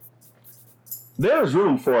there is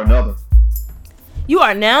room for another. You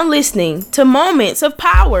are now listening to Moments of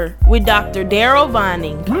Power with Dr. Daryl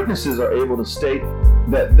Vining. Witnesses are able to state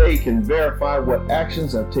that they can verify what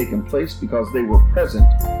actions have taken place because they were present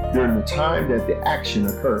during the time that the action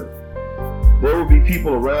occurred. There will be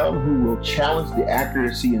people around who will challenge the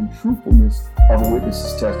accuracy and truthfulness of a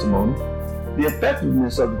witness's testimony. The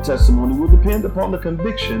effectiveness of the testimony will depend upon the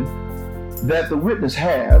conviction that the witness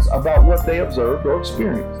has about what they observed or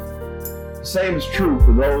experienced. The same is true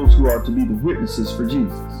for those who are to be the witnesses for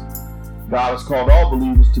Jesus. God has called all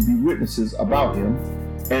believers to be witnesses about Him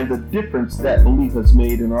and the difference that belief has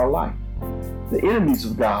made in our life. The enemies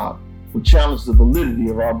of God will challenge the validity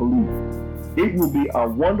of our belief. It will be our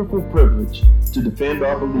wonderful privilege to defend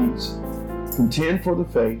our beliefs, contend for the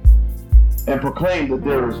faith, and proclaim that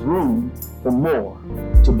there is room for more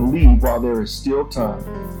to believe while there is still time.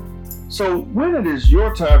 So when it is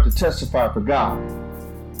your time to testify for God,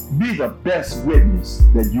 be the best witness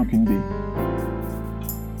that you can be.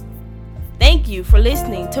 Thank you for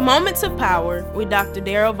listening to Moments of Power with Dr.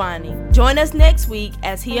 Daryl Vining. Join us next week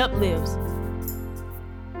as he uplifts.